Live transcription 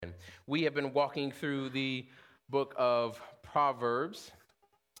We have been walking through the book of Proverbs,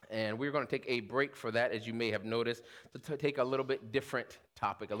 and we're going to take a break for that, as you may have noticed, to take a little bit different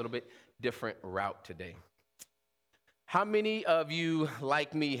topic, a little bit different route today. How many of you,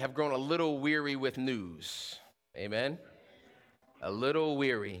 like me, have grown a little weary with news? Amen? A little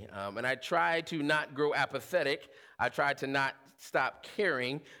weary. And I try to not grow apathetic. I try to not stop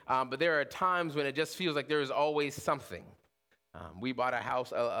caring. But there are times when it just feels like there is always something. We bought a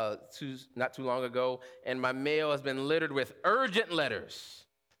house not too long ago, and my mail has been littered with urgent letters.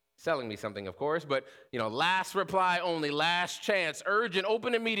 Selling me something, of course, but, last reply only, last chance, urgent,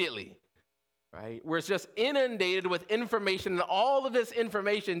 open immediately. Right? Where it's just inundated with information, and all of this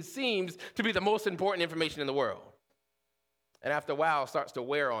information seems to be the most important information in the world. And after a while, it starts to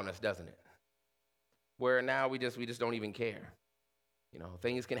wear on us, doesn't it? Where now we just don't even care.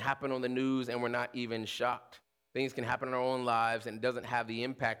 Things can happen on the news, and we're not even shocked. Things can happen in our own lives, and it doesn't have the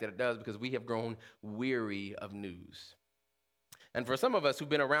impact that it does because we have grown weary of news. And for some of us who've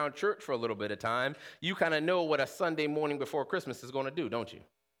been around church for a little bit of time, you kind of know what a Sunday morning before Christmas is going to do, don't you?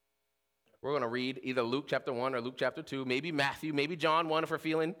 We're going to read either Luke chapter 1 or Luke chapter 2, maybe Matthew, maybe John 1 if we're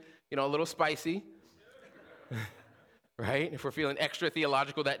feeling, a little spicy, right? If we're feeling extra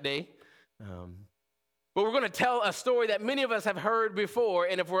theological that day. But we're going to tell a story that many of us have heard before,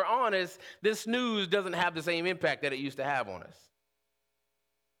 and if we're honest, this news doesn't have the same impact that it used to have on us.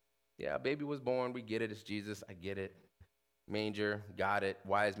 Yeah, a baby was born, we get it, it's Jesus, I get it. Manger, got it.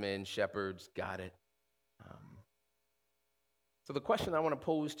 Wise men, shepherds, got it. So the question I want to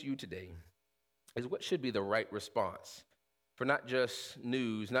pose to you today is, what should be the right response for not just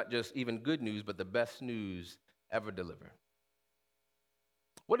news, not just even good news, but the best news ever delivered?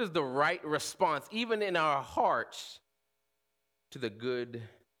 What is the right response, even in our hearts, to the good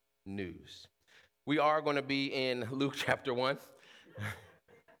news? We are going to be in Luke chapter 1.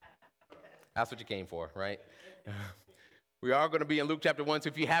 That's what you came for, right? We are going to be in Luke chapter 1, so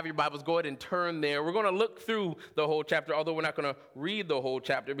if you have your Bibles, go ahead and turn there. We're going to look through the whole chapter, although we're not going to read the whole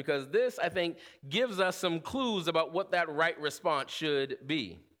chapter, because this, I think, gives us some clues about what that right response should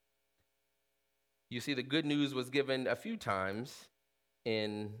be. You see, the good news was given a few times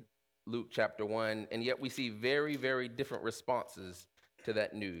in Luke chapter 1, and yet we see very, very different responses to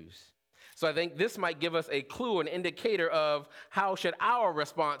that news. So I think this might give us a clue, an indicator of how should our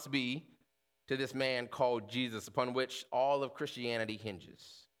response be to this man called Jesus, upon which all of Christianity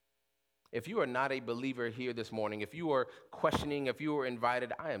hinges. If you are not a believer here this morning, if you are questioning, if you are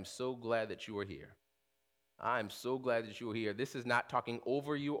invited, I am so glad that you are here. I am so glad that you are here. This is not talking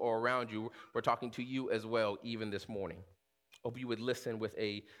over you or around you. We're talking to you as well, even this morning. Hope you would listen with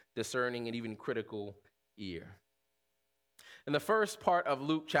a discerning and even critical ear. In the first part of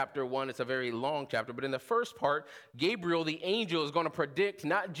Luke chapter 1, it's a very long chapter, but in the first part, Gabriel, the angel, is going to predict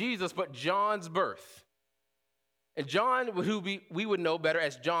not Jesus, but John's birth. And John, who we would know better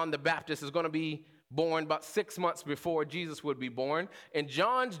as John the Baptist, is going to be born about 6 months before Jesus would be born. And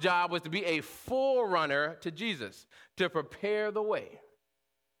John's job was to be a forerunner to Jesus, to prepare the way.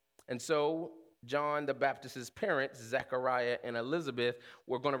 And so John the Baptist's parents, Zechariah and Elizabeth,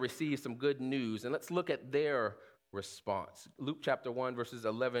 were going to receive some good news. And let's look at their response. Luke chapter 1, verses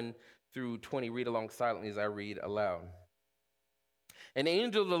 11 through 20. Read along silently as I read aloud. An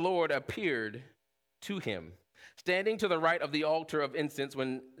angel of the Lord appeared to him, standing to the right of the altar of incense.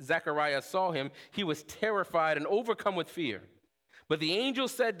 When Zechariah saw him, he was terrified and overcome with fear. But the angel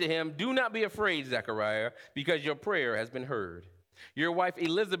said to him, "Do not be afraid, Zechariah, because your prayer has been heard. Your wife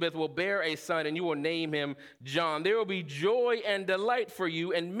Elizabeth will bear a son, and you will name him John. There will be joy and delight for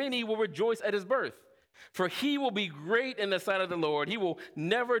you, and many will rejoice at his birth. For he will be great in the sight of the Lord. He will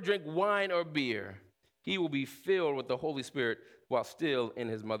never drink wine or beer. He will be filled with the Holy Spirit while still in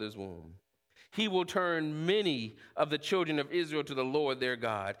his mother's womb. He will turn many of the children of Israel to the Lord their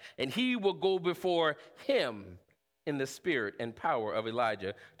God, and he will go before him in the spirit and power of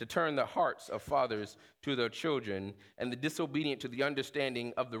Elijah to turn the hearts of fathers to their children and the disobedient to the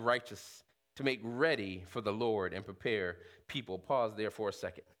understanding of the righteous, to make ready for the Lord and prepare people." Pause there for a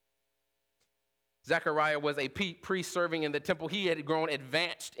second. Zechariah was a priest serving in the temple. He had grown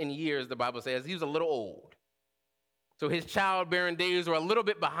advanced in years, the Bible says. He was a little old. So his childbearing days were a little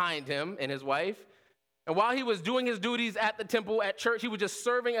bit behind him and his wife. And while he was doing his duties at the temple, at church, he was just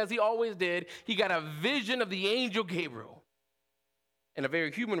serving as he always did. He got a vision of the angel Gabriel. And a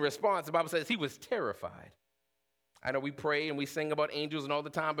very human response, the Bible says he was terrified. I know we pray and we sing about angels and all the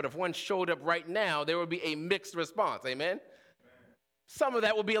time, but if one showed up right now, there would be a mixed response. Amen? Some of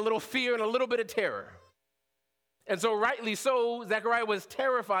that will be a little fear and a little bit of terror. And so rightly so, Zechariah was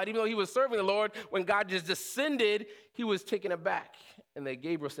terrified. Even though he was serving the Lord, when God just descended, he was taken aback And then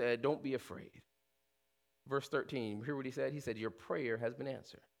Gabriel said, don't be afraid. Verse 13, hear what he said? He said, your prayer has been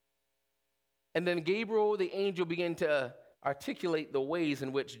answered. And then Gabriel, the angel, began to articulate the ways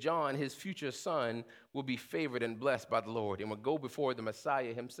in which John, his future son, will be favored and blessed by the Lord and will go before the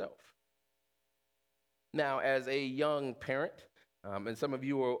Messiah himself. Now, as a young parent, and some of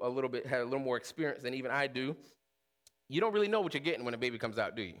you are had a little more experience than even I do, you don't really know what you're getting when a baby comes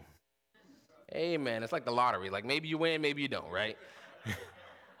out, do you? Amen. It's like the lottery. Like maybe you win, maybe you don't, right?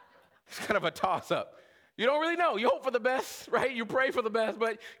 It's kind of a toss-up. You don't really know. You hope for the best, right? You pray for the best,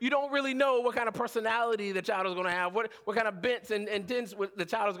 but you don't really know what kind of personality the child is going to have, what kind of bents and dents the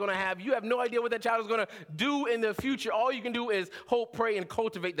child is going to have. You have no idea what that child is going to do in the future. All you can do is hope, pray, and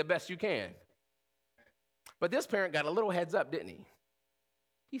cultivate the best you can. But this parent got a little heads up, didn't he?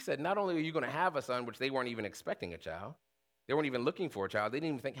 He said, not only are you going to have a son, which they weren't even expecting a child, they weren't even looking for a child, they didn't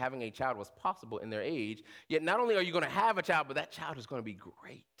even think having a child was possible in their age, yet not only are you going to have a child, but that child is going to be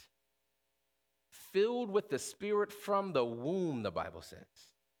great. Filled with the Spirit from the womb, the Bible says.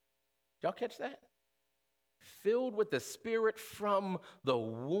 Did y'all catch that? Filled with the Spirit from the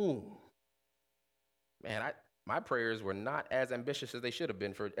womb. Man, my prayers were not as ambitious as they should have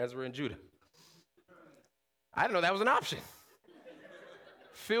been for Ezra and Judah. I didn't know that was an option.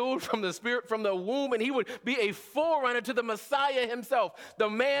 Filled from the Spirit from the womb, and he would be a forerunner to the Messiah himself. The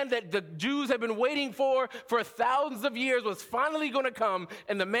man that the Jews had been waiting for thousands of years was finally going to come,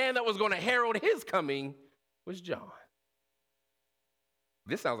 and the man that was going to herald his coming was John.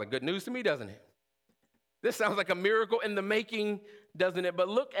 This sounds like good news to me, doesn't it? This sounds like a miracle in the making, doesn't it? But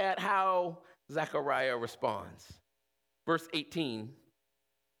look at how Zechariah responds. Verse 18.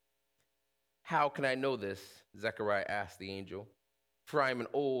 How can I know this? Zechariah asked the angel. For I am an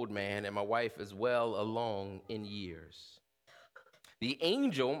old man, and my wife is well along in years. The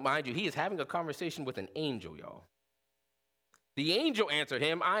angel, mind you, he is having a conversation with an angel, y'all. The angel answered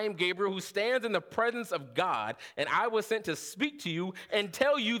him, I am Gabriel, who stands in the presence of God, and I was sent to speak to you and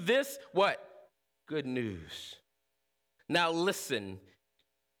tell you this, what? Good news. Now listen.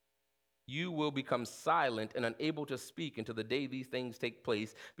 You will become silent and unable to speak until the day these things take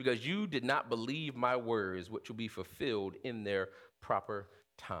place, because you did not believe my words, which will be fulfilled in their proper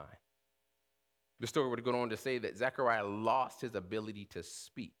time. The story would go on to say that Zechariah lost his ability to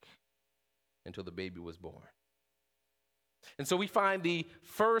speak until the baby was born. And so we find the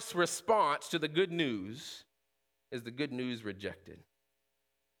first response to the good news is the good news rejected.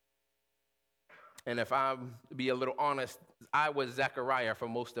 And if I'm to be a little honest, I was Zechariah for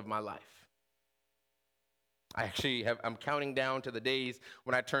most of my life. I'm counting down to the days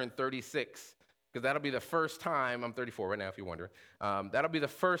when I turned 36, because that'll be the first time, I'm 34 right now if you're wondering, that'll be the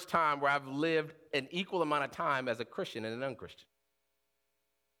first time where I've lived an equal amount of time as a Christian and an unchristian.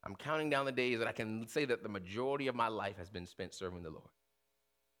 I'm counting down the days that I can say that the majority of my life has been spent serving the Lord.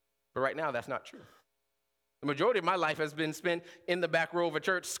 But right now, that's not true. The majority of my life has been spent in the back row of a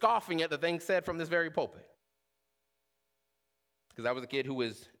church scoffing at the things said from this very pulpit. Because I was a kid who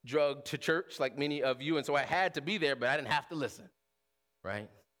was drugged to church like many of you, and so I had to be there, but I didn't have to listen, right?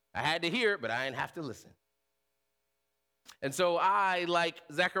 I had to hear it, but I didn't have to listen. And so I, like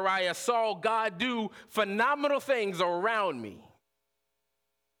Zechariah, saw God do phenomenal things around me.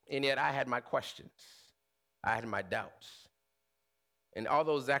 And yet I had my questions. I had my doubts. And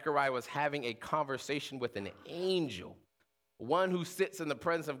although Zechariah was having a conversation with an angel, one who sits in the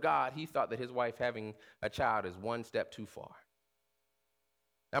presence of God, he thought that his wife having a child is one step too far.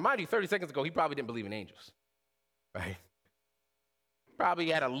 Now, mind you, 30 seconds ago, he probably didn't believe in angels, right? Probably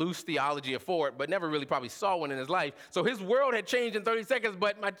had a loose theology for it, but never really probably saw one in his life. So his world had changed in 30 seconds,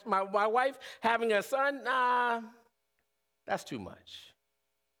 but my wife having a son, that's too much.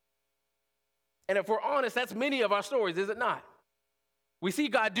 And if we're honest, that's many of our stories, is it not? We see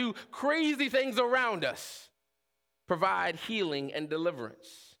God do crazy things around us, provide healing and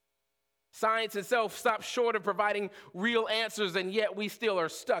deliverance. Science itself stops short of providing real answers, and yet we still are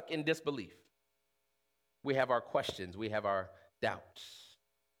stuck in disbelief. We have our questions, we have our doubts.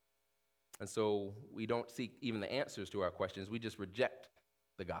 And so we don't seek even the answers to our questions, we just reject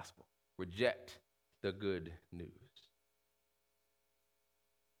the gospel, reject the good news.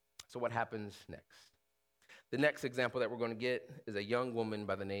 So what happens next? The next example that we're going to get is a young woman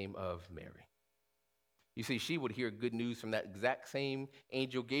by the name of Mary. You see, she would hear good news from that exact same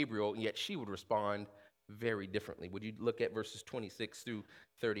angel Gabriel, and yet she would respond very differently. Would you look at verses 26 through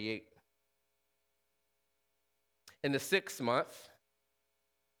 38? In the 6th month,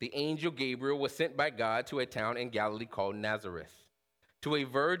 the angel Gabriel was sent by God to a town in Galilee called Nazareth, to a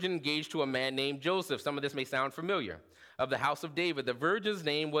virgin engaged to a man named Joseph. Some of this may sound familiar. Of the house of David. The virgin's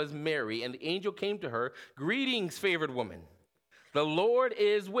name was Mary, and the angel came to her, "Greetings, favored woman. The Lord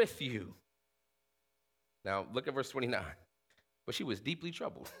is with you. Now, look at verse 29. But she was deeply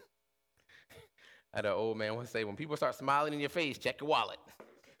troubled. I had an old man once say, when people start smiling in your face, check your wallet,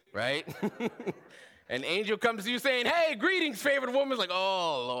 right? An angel comes to you saying, hey, greetings, favored woman. It's like,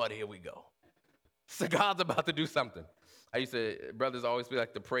 oh, Lord, here we go. So God's about to do something. Brothers always be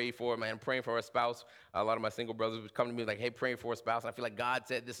like to pray for, man, praying for a spouse. A lot of my single brothers would come to me like, hey, praying for a spouse. And I feel like God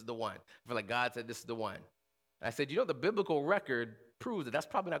said this is the one. I feel like God said this is the one. And I said, the biblical record proves that that's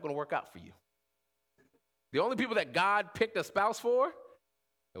probably not going to work out for you. The only people that God picked a spouse for,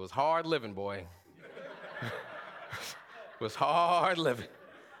 it was hard living, boy. It was hard living.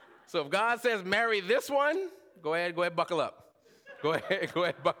 So if God says marry this one, go ahead, buckle up. Go ahead,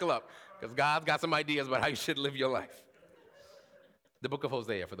 buckle up. Because God's got some ideas about how you should live your life. The book of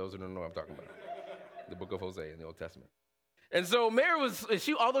Hosea, for those who don't know what I'm talking about. The book of Hosea in the Old Testament. And so Mary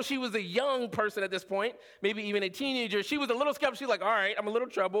although she was a young person at this point, maybe even a teenager, she was a little skeptical. She's like, all right, I'm a little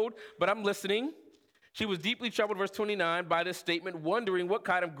troubled, but I'm listening. She was deeply troubled, verse 29, by this statement, wondering what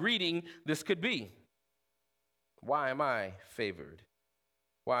kind of greeting this could be. Why am I favored?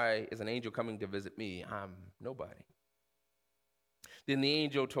 Why is an angel coming to visit me? I'm nobody. Then the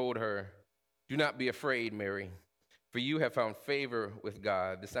angel told her, do not be afraid, Mary, for you have found favor with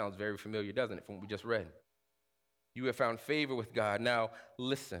God. This sounds very familiar, doesn't it, from what we just read? You have found favor with God. Now,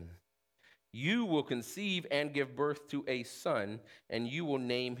 listen. You will conceive and give birth to a son, and you will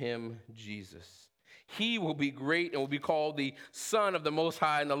name him Jesus. He will be great and will be called the Son of the Most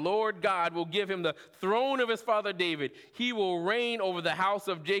High, and the Lord God will give him the throne of his father David. He will reign over the house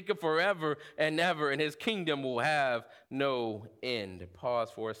of Jacob forever and ever, and his kingdom will have no end.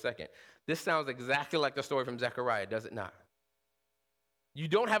 Pause for a second. This sounds exactly like the story from Zechariah, does it not? You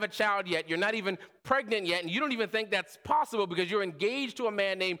don't have a child yet. You're not even pregnant yet, and you don't even think that's possible because you're engaged to a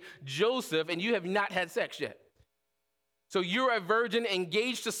man named Joseph, and you have not had sex yet. So you're a virgin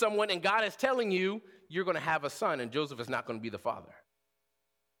engaged to someone, and God is telling you you're going to have a son, and Joseph is not going to be the father.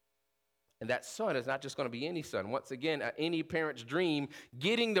 And that son is not just going to be any son. Once again, any parent's dream,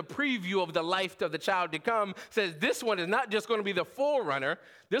 getting the preview of the life of the child to come, says this one is not just going to be the forerunner.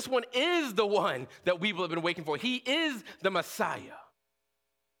 This one is the one that people have been waiting for. He is the Messiah.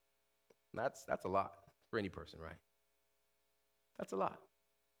 That's a lot for any person, right? That's a lot.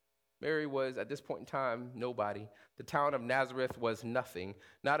 Mary was, at this point in time, nobody. The town of Nazareth was nothing,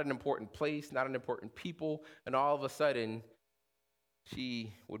 not an important place, not an important people, and all of a sudden,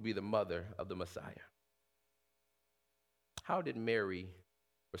 she would be the mother of the Messiah. How did Mary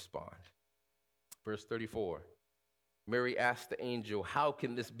respond? Verse 34, Mary asked the angel, how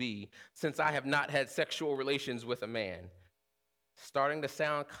can this be, since I have not had sexual relations with a man? Starting to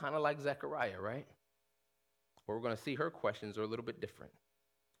sound kind of like Zechariah, right? But we're going to see her questions are a little bit different.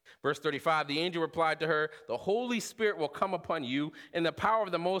 Verse 35, the angel replied to her, the Holy Spirit will come upon you, and the power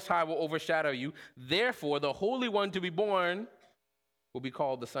of the Most High will overshadow you. Therefore, the Holy One to be born will be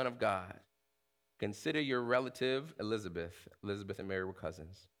called the Son of God. Consider your relative Elizabeth. Elizabeth and Mary were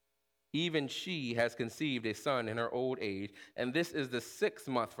cousins. Even she has conceived a son in her old age, and this is the 6th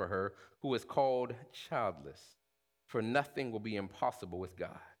month for her, who is called childless. For nothing will be impossible with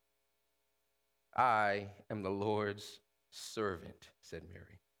God. I am the Lord's servant, said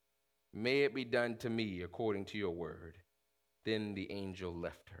Mary. May it be done to me according to your word. Then the angel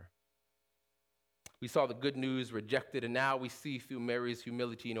left her. We saw the good news rejected, and now we see through Mary's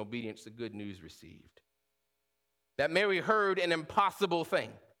humility and obedience the good news received. That Mary heard an impossible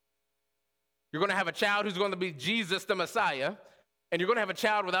thing. You're going to have a child who's going to be Jesus, the Messiah, and you're going to have a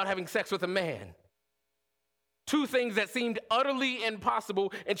child without having sex with a man. Two things that seemed utterly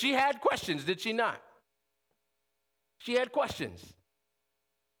impossible, and she had questions, did she not? She had questions.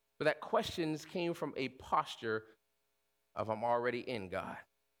 But that questions came from a posture of I'm already in God.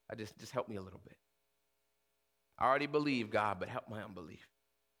 Just help me a little bit. I already believe, God, but help my unbelief.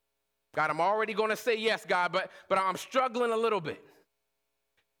 God, I'm already going to say yes, God, but I'm struggling a little bit.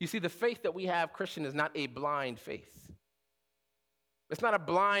 You see, the faith that we have, Christian, is not a blind faith. It's not a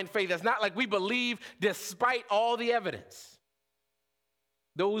blind faith. It's not like we believe despite all the evidence.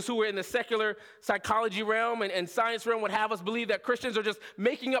 Those who are in the secular psychology realm and science realm would have us believe that Christians are just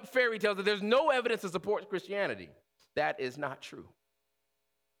making up fairy tales, that there's no evidence to support Christianity. That is not true.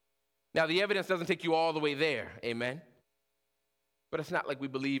 Now, the evidence doesn't take you all the way there, amen? But it's not like we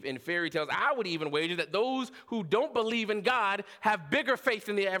believe in fairy tales. I would even wager that those who don't believe in God have bigger faith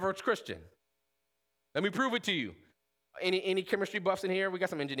than the average Christian. Let me prove it to you. Any chemistry buffs in here? We got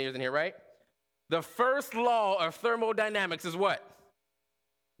some engineers in here, right? The first law of thermodynamics is what?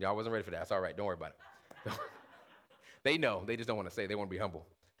 Y'all wasn't ready for that. That's all right. Don't worry about it. They know. They just don't want to say it. They want to be humble.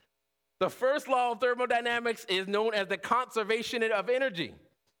 The first law of thermodynamics is known as the conservation of energy,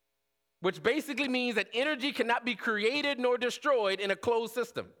 which basically means that energy cannot be created nor destroyed in a closed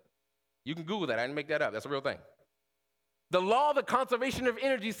system. You can Google that. I didn't make that up. That's a real thing. The law of the conservation of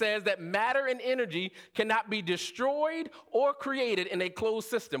energy says that matter and energy cannot be destroyed or created in a closed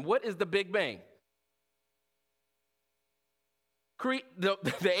system. What is the Big Bang?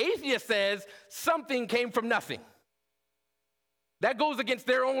 The atheist says something came from nothing. That goes against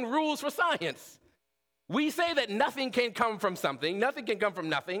their own rules for science. We say that nothing can come from something. Nothing can come from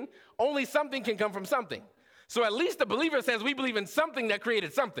nothing. Only something can come from something. So at least the believer says we believe in something that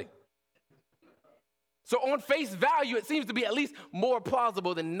created something. So on face value, it seems to be at least more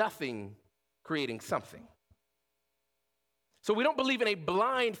plausible than nothing creating something. So we don't believe in a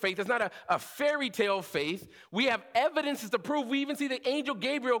blind faith. It's not a fairy tale faith. We have evidences to prove. We even see the angel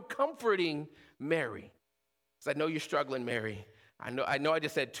Gabriel comforting Mary. So I know you're struggling, Mary. I know I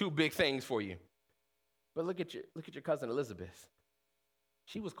just said two big things for you. But look at your cousin Elizabeth.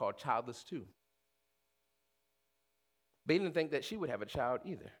 She was called childless too. They didn't think that she would have a child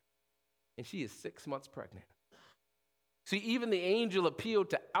either. And she is 6 months pregnant. See, even the angel appealed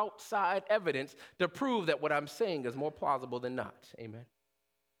to outside evidence to prove that what I'm saying is more plausible than not. Amen.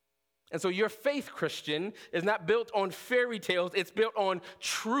 And so your faith, Christian, is not built on fairy tales. It's built on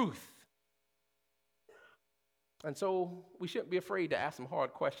truth. And so we shouldn't be afraid to ask some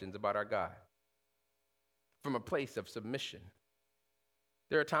hard questions about our God from a place of submission.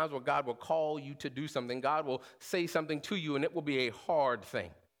 There are times where God will call you to do something. God will say something to you, and it will be a hard thing.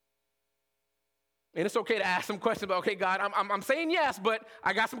 And it's okay to ask some questions about, okay, God, I'm saying yes, but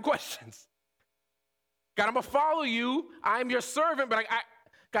I got some questions. God, I'm going to follow you. I'm your servant, but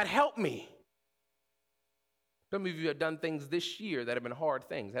God, help me. Some of you have done things this year that have been hard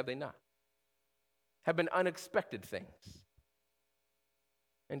things, have they not? Have been unexpected things.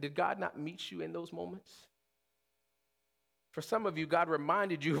 And did God not meet you in those moments? For some of you, God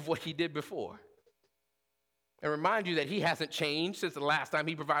reminded you of what he did before. And remind you that he hasn't changed since the last time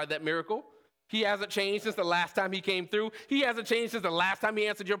he provided that miracle. He hasn't changed since the last time he came through. He hasn't changed since the last time he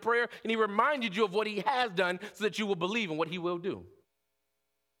answered your prayer. And he reminded you of what he has done so that you will believe in what he will do.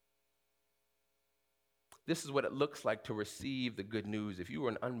 This is what it looks like to receive the good news. If you are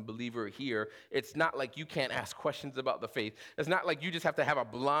an unbeliever here, it's not like you can't ask questions about the faith. It's not like you just have to have a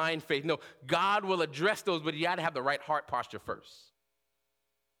blind faith. No, God will address those, but you got to have the right heart posture first.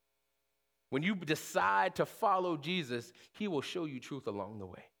 When you decide to follow Jesus, he will show you truth along the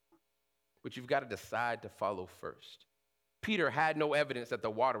way. But you've got to decide to follow first. Peter had no evidence that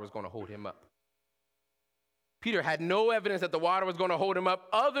the water was going to hold him up. Peter had no evidence that the water was going to hold him up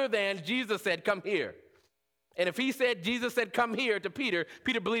other than Jesus said, come here. And if Jesus said, come here to Peter,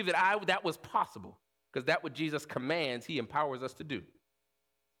 Peter believed that was possible because that's what Jesus commands, he empowers us to do.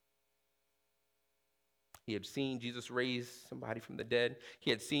 He had seen Jesus raise somebody from the dead.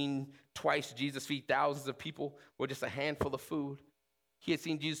 He had seen twice Jesus feed thousands of people with just a handful of food. He had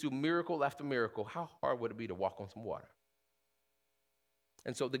seen Jesus do miracle after miracle. How hard would it be to walk on some water?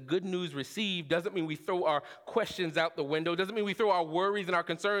 And so the good news received doesn't mean we throw our questions out the window. Doesn't mean we throw our worries and our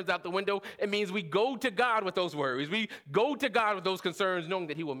concerns out the window. It means we go to God with those worries. We go to God with those concerns, knowing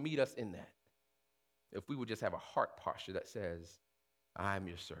that he will meet us in that. If we would just have a heart posture that says, I'm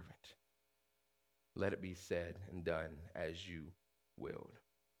your servant. Let it be said and done as you willed.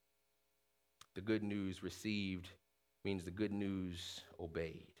 The good news received means the good news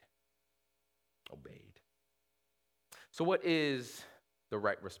obeyed. Obeyed. So what is the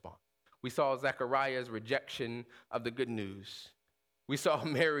right response? We saw Zechariah's rejection of the good news. We saw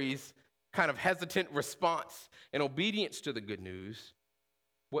Mary's kind of hesitant response and obedience to the good news.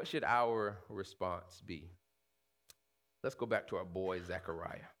 What should our response be? Let's go back to our boy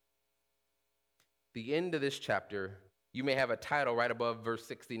Zechariah. The end of this chapter, you may have a title right above verse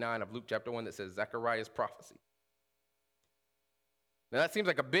 69 of Luke chapter 1 that says Zechariah's prophecy. Now that seems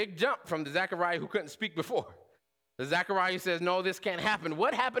like a big jump from the Zechariah who couldn't speak before. The Zechariah says, no, this can't happen.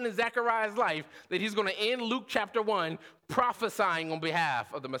 What happened in Zechariah's life that he's going to end Luke chapter 1 prophesying on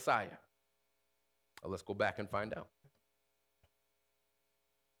behalf of the Messiah? Well, let's go back and find out.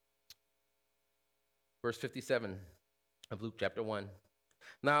 Verse 57 of Luke chapter 1.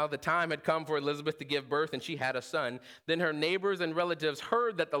 Now the time had come for Elizabeth to give birth, and she had a son. Then her neighbors and relatives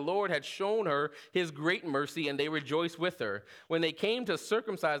heard that the Lord had shown her his great mercy, and they rejoiced with her. When they came to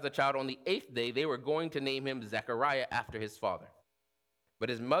circumcise the child on the 8th day, they were going to name him Zechariah after his father. But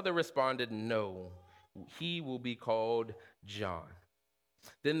his mother responded, no, he will be called John.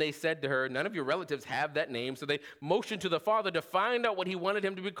 Then they said to her, none of your relatives have that name. So they motioned to the father to find out what he wanted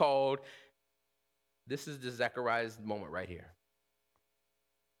him to be called. This is the Zechariah's moment right here.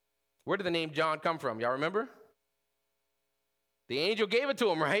 Where did the name John come from? Y'all remember? The angel gave it to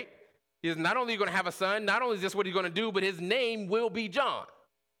him, right? He says, not only are you going to have a son, not only is this what he's going to do, but his name will be John.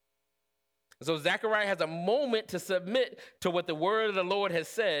 So Zechariah has a moment to submit to what the word of the Lord has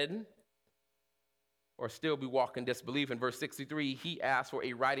said, or still be walking disbelief. In verse 63, he asked for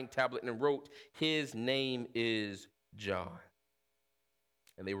a writing tablet and wrote, his name is John.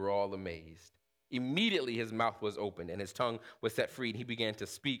 And they were all amazed. Immediately his mouth was opened and his tongue was set free, and he began to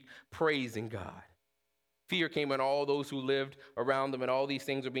speak, praising God. Fear came on all those who lived around them, and all these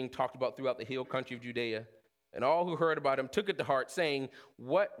things are being talked about throughout the hill country of Judea. And all who heard about him took it to heart, saying,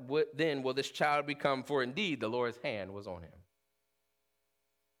 what then will this child become? For indeed the Lord's hand was on him.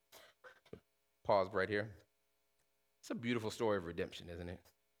 Pause right here. It's a beautiful story of redemption, isn't it?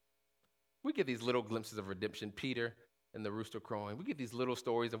 We get these little glimpses of redemption. Peter and the rooster crowing. We get these little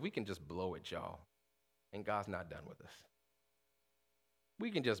stories of we can just blow it, y'all. And God's not done with us.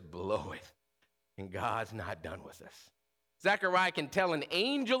 We can just blow it. And God's not done with us. Zechariah can tell an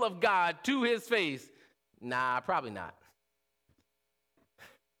angel of God to his face, nah, probably not.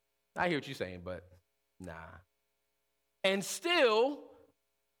 I hear what you're saying, but nah. And still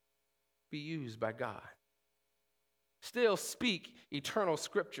be used by God. Still speak eternal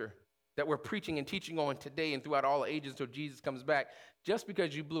scripture that we're preaching and teaching on today and throughout all ages until Jesus comes back. Just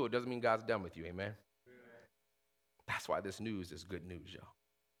because you blew it doesn't mean God's done with you, amen? That's why this news is good news, y'all.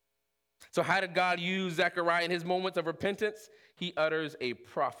 So how did God use Zechariah in his moments of repentance? He utters a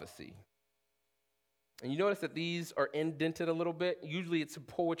prophecy. And you notice that these are indented a little bit. Usually it's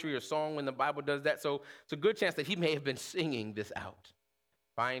poetry or song when the Bible does that. So it's a good chance that he may have been singing this out.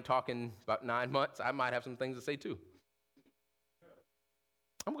 If I ain't talking about 9 months, I might have some things to say too.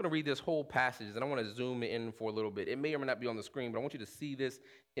 I'm going to read this whole passage, and I want to zoom in for a little bit. It may or may not be on the screen, but I want you to see this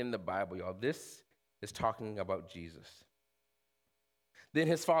in the Bible, y'all. This is talking about Jesus. Then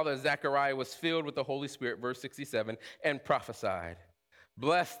his father Zechariah was filled with the Holy Spirit, verse 67, and prophesied.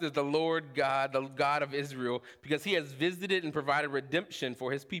 Blessed is the Lord God, the God of Israel, because he has visited and provided redemption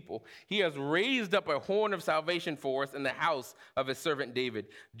for his people. He has raised up a horn of salvation for us in the house of his servant David,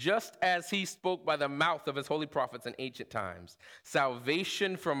 just as he spoke by the mouth of his holy prophets in ancient times.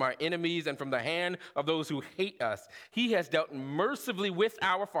 Salvation from our enemies and from the hand of those who hate us. He has dealt mercifully with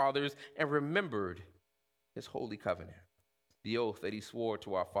our fathers and remembered his holy covenant, the oath that he swore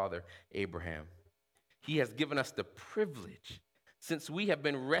to our father Abraham. He has given us the privilege, since we have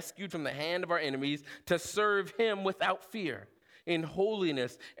been rescued from the hand of our enemies, to serve him without fear, in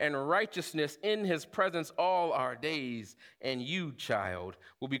holiness and righteousness in his presence all our days. And you, child,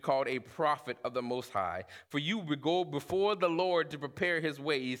 will be called a prophet of the Most High, for you will go before the Lord to prepare his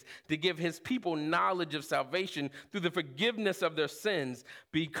ways, to give his people knowledge of salvation through the forgiveness of their sins,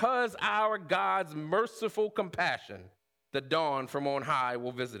 because our God's merciful compassion, the dawn from on high,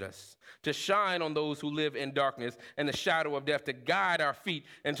 will visit us, to shine on those who live in darkness and the shadow of death, to guide our feet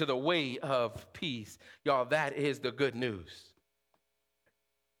into the way of peace. Y'all, that is the good news.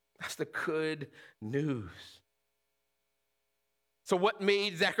 That's the good news. So what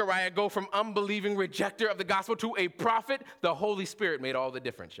made Zechariah go from unbelieving rejecter of the gospel to a prophet? The Holy Spirit made all the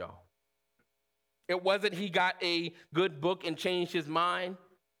difference, y'all. It wasn't he got a good book and changed his mind.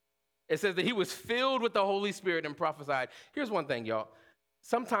 It says that he was filled with the Holy Spirit and prophesied. Here's one thing, y'all.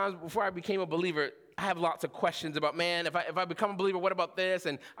 Sometimes before I became a believer, I have lots of questions about, man, if I become a believer, what about this?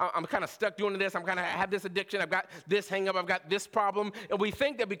 And I'm kind of stuck doing this. I'm kind of have this addiction. I've got this hang up. I've got this problem. And we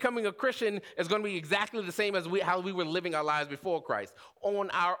think that becoming a Christian is going to be exactly the same as how we were living our lives before Christ, on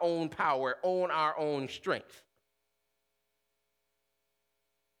our own power, on our own strength.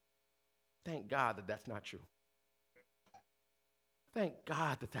 Thank God that that's not true. Thank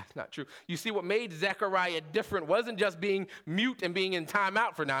God that that's not true. You see, what made Zechariah different wasn't just being mute and being in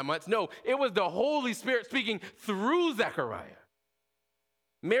timeout for 9 months. No, it was the Holy Spirit speaking through Zechariah.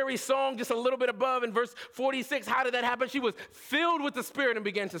 Mary's song just a little bit above in verse 46, how did that happen? She was filled with the Spirit and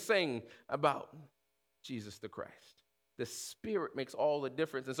began to sing about Jesus the Christ. The Spirit makes all the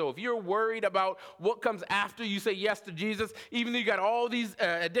difference. And so if you're worried about what comes after you say yes to Jesus, even though you got all these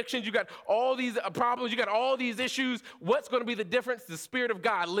addictions, you got all these problems, you got all these issues, what's going to be the difference? The Spirit of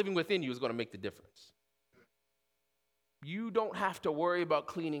God living within you is going to make the difference. You don't have to worry about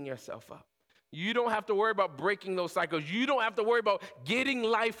cleaning yourself up. You don't have to worry about breaking those cycles. You don't have to worry about getting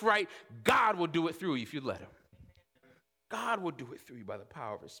life right. God will do it through you if you let him. God will do it through you by the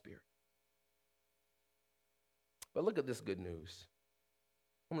power of his Spirit. But look at this good news.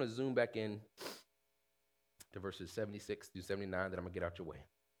 I'm going to zoom back in to verses 76 through 79 that I'm going to get out your way.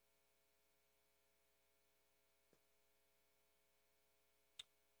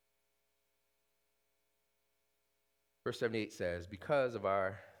 Verse 78 says, because of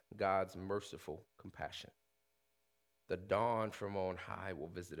our God's merciful compassion. The dawn from on high will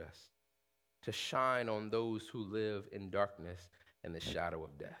visit us to shine on those who live in darkness and the shadow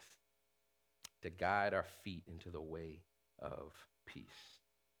of death, to guide our feet into the way of peace.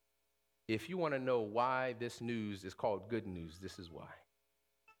 If you want to know why this news is called good news, this is why.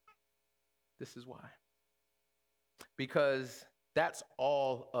 This is why. Because that's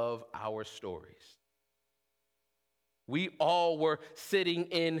all of our stories. We all were sitting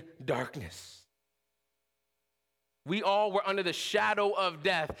in darkness. We all were under the shadow of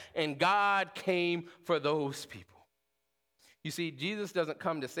death, and God came for those people. You see, Jesus doesn't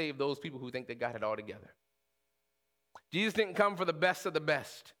come to save those people who think they got it all together. Jesus didn't come for the best of the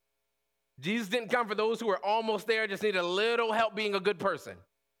best. Jesus didn't come for those who were almost there, just need a little help being a good person.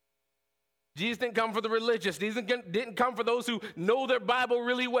 Jesus didn't come for the religious. Jesus didn't come for those who know their Bible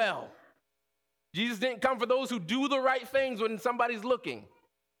really well. Jesus didn't come for those who do the right things when somebody's looking.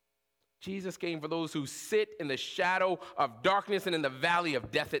 Jesus came for those who sit in the shadow of darkness and in the valley of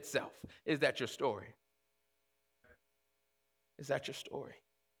death itself. Is that your story? Is that your story?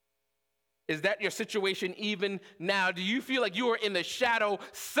 Is that your situation even now? Do you feel like you are in the shadow,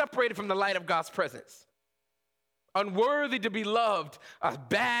 separated from the light of God's presence? Unworthy to be loved, a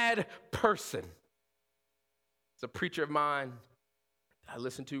bad person. It's a preacher of mine I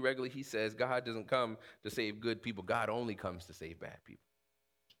listen to regularly. He says God doesn't come to save good people. God only comes to save bad people.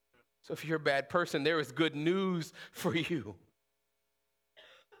 So if you're a bad person, there is good news for you.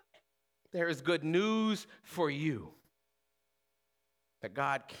 There is good news for you. That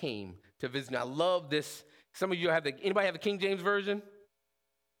God came to visit. I love this. Some of you anybody have the King James Version?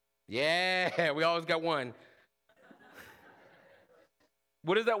 Yeah, we always got one.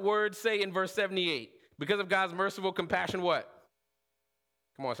 What does that word say in verse 78? Because of God's merciful compassion, what?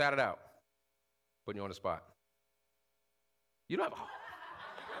 Come on, shout it out. Putting you on the spot. You don't have...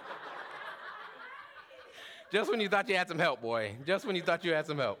 Just when you thought you had some help, boy. Just when you thought you had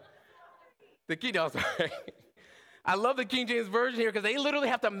some help. The King James, I love the King James Version here because they literally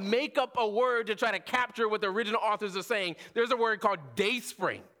have to make up a word to try to capture what the original authors are saying. There's a word called day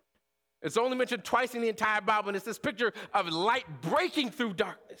spring. It's only mentioned twice in the entire Bible, and it's this picture of light breaking through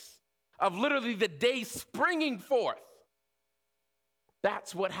darkness, of literally the day springing forth.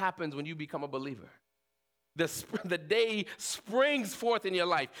 That's what happens when you become a believer. The day springs forth in your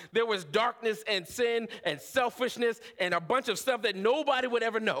life. There was darkness and sin and selfishness and a bunch of stuff that nobody would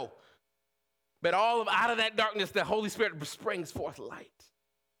ever know. But out of that darkness, the Holy Spirit springs forth light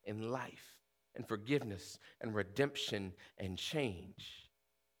and life and forgiveness and redemption and change.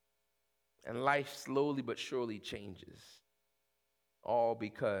 And life slowly but surely changes. All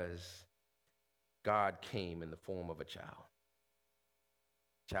because God came in the form of a child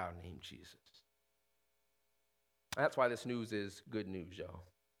named Jesus. That's why this news is good news, y'all.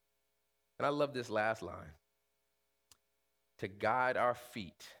 And I love this last line. To guide our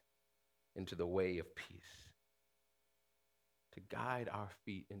feet into the way of peace. To guide our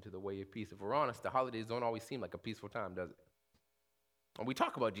feet into the way of peace. If we're honest, the holidays don't always seem like a peaceful time, does it? And we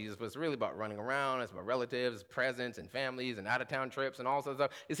talk about Jesus, but it's really about running around. It's about relatives, presents, and families, and out-of-town trips, and all sorts of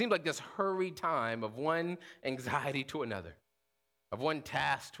stuff. It seems like this hurried time of one anxiety to another, of one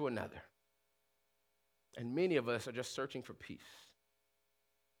task to another. And many of us are just searching for peace.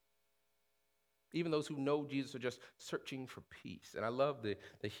 Even those who know Jesus are just searching for peace. And I love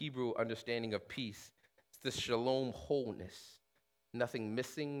the Hebrew understanding of peace. It's this shalom wholeness. Nothing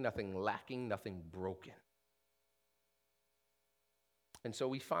missing, nothing lacking, nothing broken. And so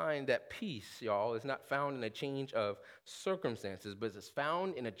we find that peace, y'all, is not found in a change of circumstances, but it's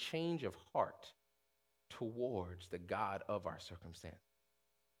found in a change of heart towards the God of our circumstance.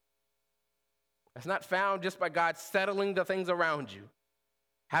 It's not found just by God settling the things around you,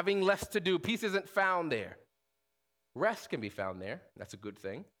 having less to do. Peace isn't found there. Rest can be found there. That's a good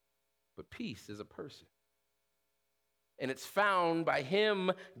thing. But peace is a person. And it's found by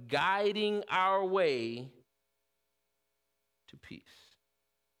Him guiding our way to peace.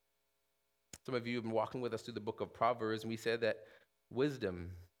 Some of you have been walking with us through the book of Proverbs, and we said that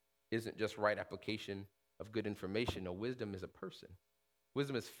wisdom isn't just right application of good information. No, wisdom is a person.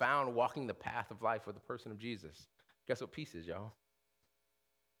 Wisdom is found walking the path of life with the person of Jesus. Guess what peace is, y'all?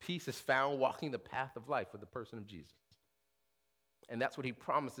 Peace is found walking the path of life with the person of Jesus. And that's what He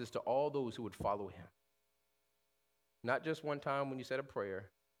promises to all those who would follow Him. Not just one time when you said a prayer,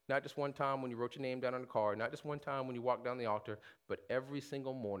 not just one time when you wrote your name down on the card, not just one time when you walked down the altar, but every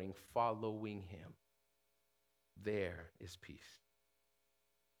single morning following Him. There is peace.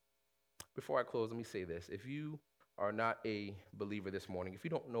 Before I close, let me say this. If you are not a believer this morning, if you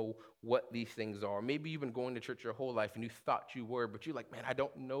don't know what these things are, maybe you've been going to church your whole life and you thought you were, but you're like, man, I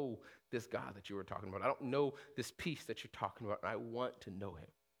don't know this God that you were talking about. I don't know this peace that you're talking about, and I want to know him.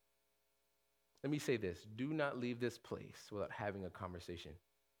 Let me say this. Do not leave this place without having a conversation.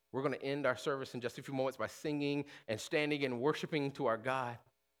 We're going to end our service in just a few moments by singing and standing and worshiping to our God.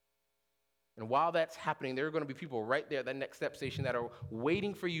 And while that's happening, there are going to be people right there at that next step station that are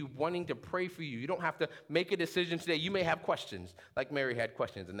waiting for you, wanting to pray for you. You don't have to make a decision today. You may have questions, like Mary had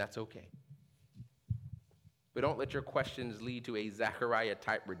questions, and that's okay. But don't let your questions lead to a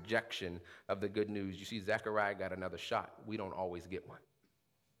Zechariah-type rejection of the good news. You see, Zechariah got another shot. We don't always get one.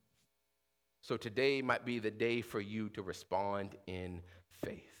 So today might be the day for you to respond in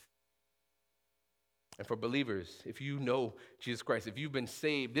faith. And for believers, if you know Jesus Christ, if you've been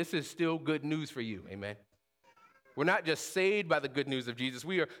saved, this is still good news for you. Amen. We're not just saved by the good news of Jesus.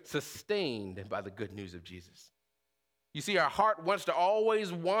 We are sustained by the good news of Jesus. You see, our heart wants to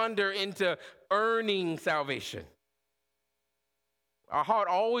always wander into earning salvation. Our heart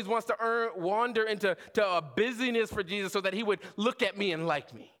always wants to wander into a busyness for Jesus so that he would look at me and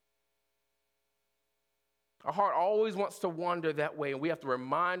like me. Our heart always wants to wander that way, and we have to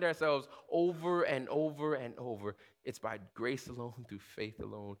remind ourselves over and over and over, it's by grace alone, through faith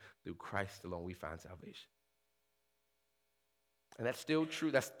alone, through Christ alone, we find salvation. And that's still true.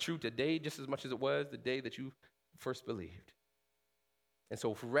 That's true today just as much as it was the day that you first believed. And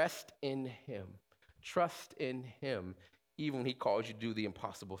so rest in him. Trust in him, even when he calls you to do the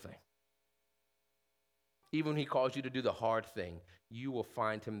impossible thing. Even when he calls you to do the hard thing, you will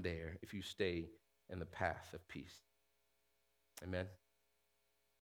find him there if you stay in the path of peace. Amen.